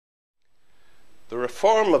The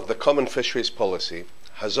reform of the Common Fisheries Policy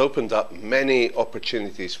has opened up many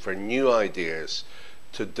opportunities for new ideas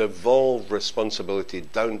to devolve responsibility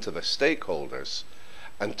down to the stakeholders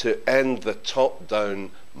and to end the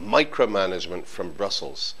top-down micromanagement from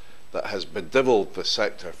Brussels that has bedeviled the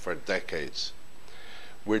sector for decades.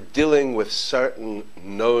 We're dealing with certain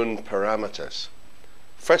known parameters.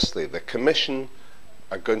 Firstly, the Commission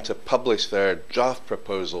are going to publish their draft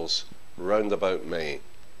proposals round about May.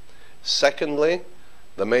 Secondly,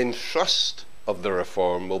 the main thrust of the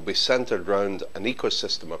reform will be centred around an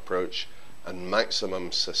ecosystem approach and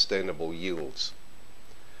maximum sustainable yields.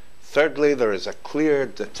 Thirdly, there is a clear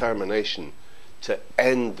determination to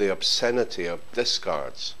end the obscenity of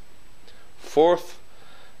discards. Fourth,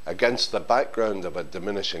 against the background of a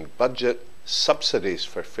diminishing budget, subsidies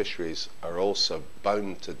for fisheries are also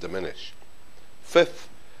bound to diminish. Fifth,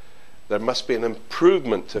 there must be an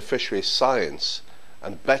improvement to fisheries science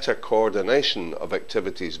and better coordination of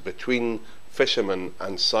activities between fishermen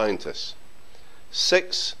and scientists.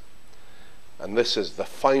 Six, and this is the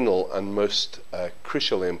final and most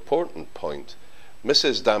crucially important point,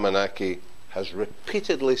 Mrs. Damanaki has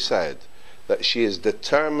repeatedly said that she is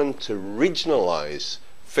determined to regionalise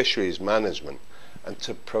fisheries management and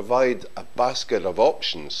to provide a basket of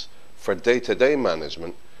options for day-to-day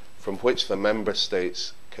management from which the member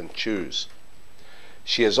states can choose.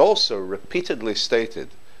 She has also repeatedly stated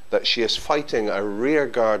that she is fighting a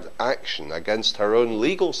rearguard action against her own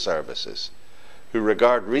legal services, who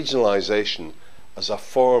regard regionalisation as a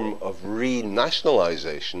form of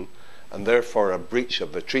renationalisation and therefore a breach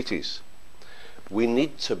of the treaties. We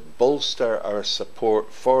need to bolster our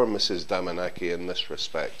support for Mrs. Damanaki in this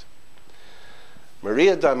respect.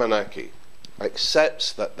 Maria Damanaki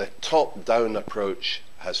accepts that the top-down approach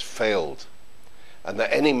has failed and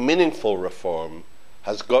that any meaningful reform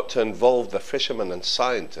has got to involve the fishermen and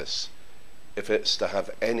scientists if it's to have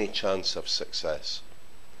any chance of success.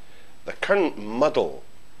 The current muddle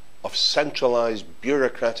of centralised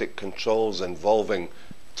bureaucratic controls involving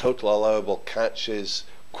total allowable catches,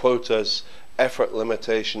 quotas, effort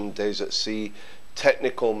limitation, days at sea,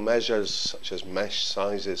 technical measures such as mesh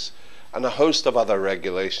sizes, and a host of other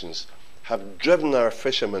regulations have driven our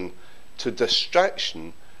fishermen to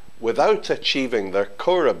distraction without achieving their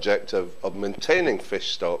core objective of maintaining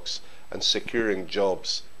fish stocks and securing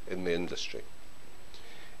jobs in the industry.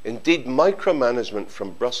 Indeed, micromanagement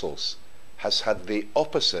from Brussels has had the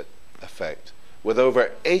opposite effect, with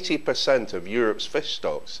over 80% of Europe's fish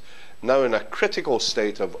stocks now in a critical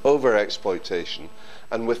state of overexploitation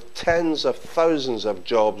and with tens of thousands of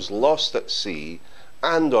jobs lost at sea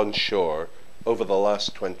and on shore over the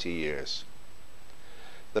last 20 years.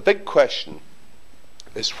 The big question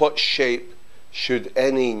is, what shape should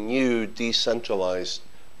any new decentralised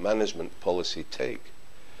management policy take?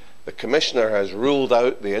 The Commissioner has ruled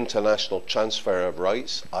out the international transfer of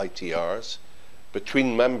rights, ITRs,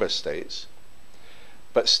 between member states,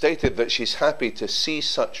 but stated that she's happy to see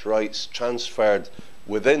such rights transferred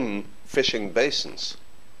within fishing basins.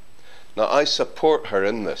 Now, I support her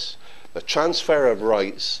in this. The transfer of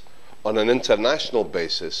rights on an international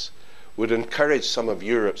basis would encourage some of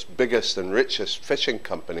Europe's biggest and richest fishing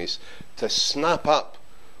companies to snap up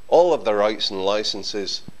all of the rights and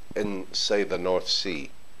licenses in, say, the North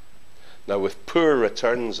Sea. Now, with poor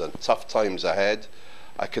returns and tough times ahead,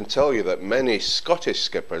 I can tell you that many Scottish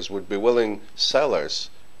skippers would be willing sellers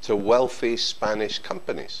to wealthy Spanish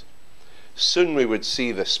companies. Soon we would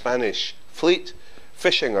see the Spanish fleet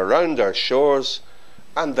fishing around our shores,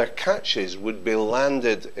 and their catches would be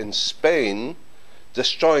landed in Spain,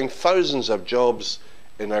 destroying thousands of jobs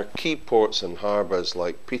in our key ports and harbours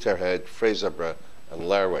like Peterhead, Fraserburgh and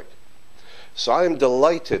Lerwick. So I am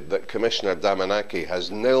delighted that Commissioner Damanaki has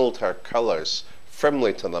nailed her colours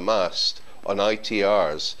firmly to the mast on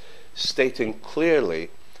ITRs, stating clearly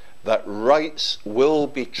that rights will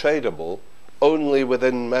be tradable only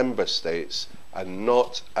within member states and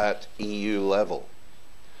not at EU level.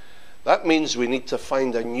 That means we need to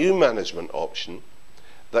find a new management option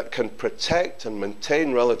that can protect and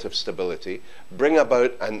maintain relative stability, bring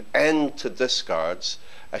about an end to discards,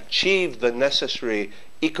 achieve the necessary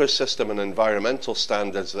ecosystem and environmental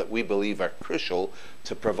standards that we believe are crucial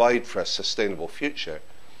to provide for a sustainable future,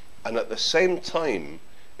 and at the same time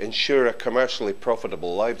ensure a commercially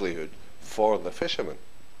profitable livelihood for the fishermen.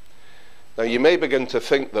 Now, you may begin to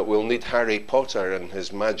think that we'll need Harry Potter and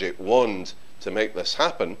his magic wand to make this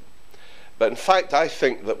happen, but in fact I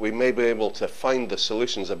think that we may be able to find the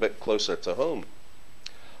solutions a bit closer to home.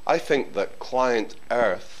 I think that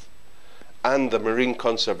ClientEarth and the Marine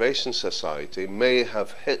Conservation Society may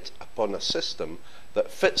have hit upon a system that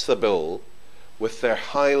fits the bill with their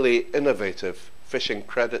highly innovative fishing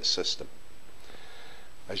credit system.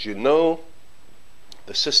 As you know,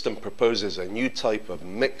 the system proposes a new type of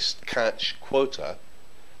mixed catch quota,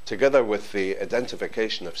 together with the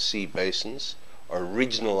identification of sea basins or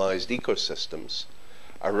regionalised ecosystems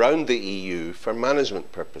around the EU for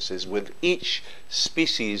management purposes, with each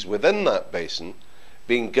species within that basin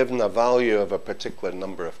being given a value of a particular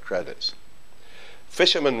number of credits.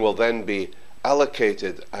 Fishermen will then be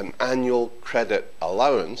allocated an annual credit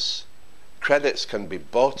allowance. Credits can be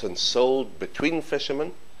bought and sold between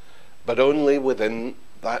fishermen, but only within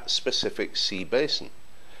that specific sea basin.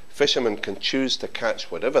 Fishermen can choose to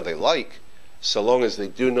catch whatever they like, so long as they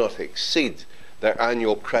do not exceed their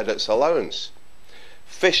annual credits allowance.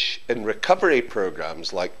 Fish in recovery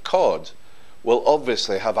programs like cod will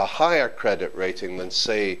obviously have a higher credit rating than,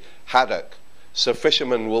 say, haddock, so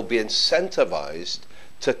fishermen will be incentivized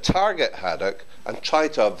to target haddock and try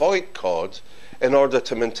to avoid cod in order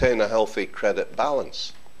to maintain a healthy credit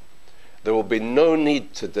balance. There will be no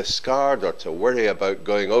need to discard or to worry about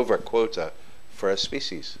going over quota for a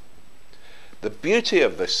species. The beauty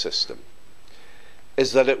of this system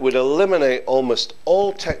is that it would eliminate almost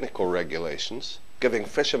all technical regulations, giving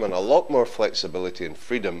fishermen a lot more flexibility and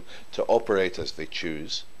freedom to operate as they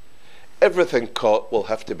choose. Everything caught will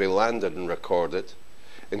have to be landed and recorded,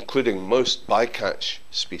 including most bycatch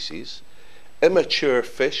species. Immature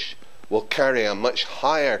fish will carry a much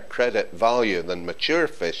higher credit value than mature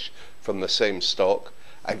fish from the same stock,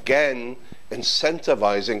 again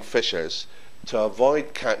incentivizing fishers to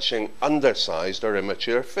avoid catching undersized or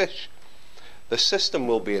immature fish. The system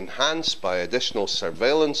will be enhanced by additional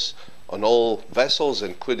surveillance on all vessels,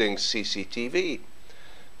 including CCTV.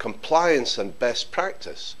 Compliance and best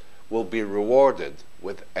practice will be rewarded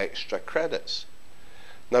with extra credits.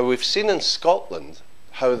 Now, we've seen in Scotland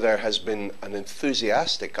how there has been an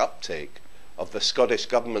enthusiastic uptake of the Scottish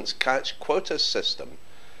Government's catch quota system,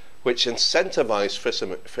 which incentivised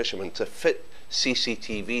fishermen to fit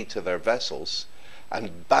CCTV to their vessels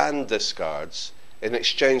and ban discards in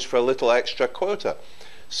exchange for a little extra quota.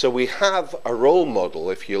 So we have a role model,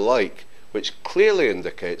 if you like, which clearly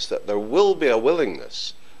indicates that there will be a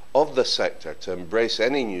willingness of the sector to embrace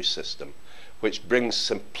any new system which brings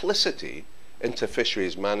simplicity into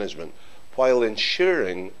fisheries management while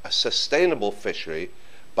ensuring a sustainable fishery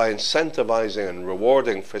by incentivising and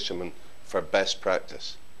rewarding fishermen for best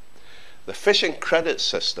practice. The fishing credit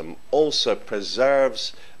system also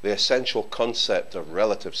preserves the essential concept of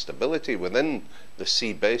relative stability within the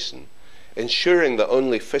sea basin, ensuring that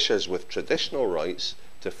only fishers with traditional rights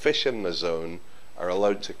to fish in the zone are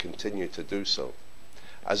allowed to continue to do so.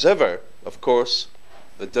 As ever, of course,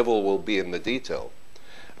 the devil will be in the detail,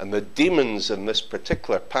 and the demons in this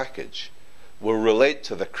particular package will relate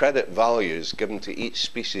to the credit values given to each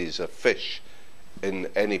species of fish in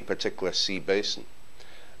any particular sea basin.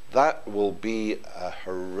 That will be a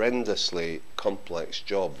horrendously complex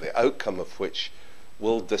job, the outcome of which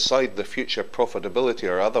will decide the future profitability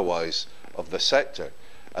or otherwise of the sector,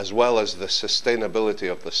 as well as the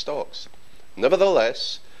sustainability of the stocks.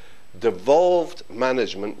 Nevertheless, devolved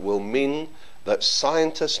management will mean that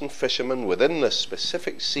scientists and fishermen within the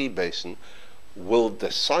specific sea basin will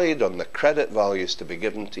decide on the credit values to be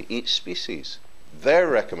given to each species. Their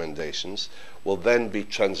recommendations will then be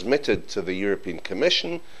transmitted to the European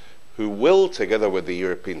Commission, who will, together with the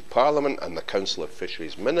European Parliament and the Council of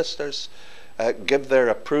Fisheries Ministers, give their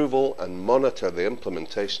approval and monitor the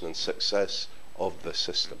implementation and success of the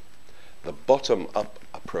system. The bottom-up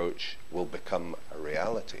approach will become a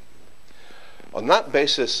reality. On that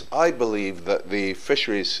basis, I believe that the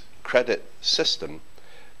fisheries credit system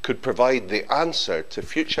could provide the answer to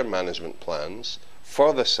future management plans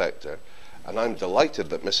for the sector, and I'm delighted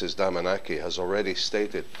that Mrs. Damanaki has already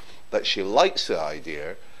stated that she likes the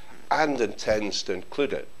idea and intends to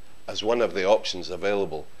include it as one of the options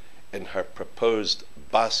available in her proposed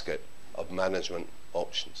basket of management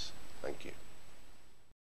options. Thank you.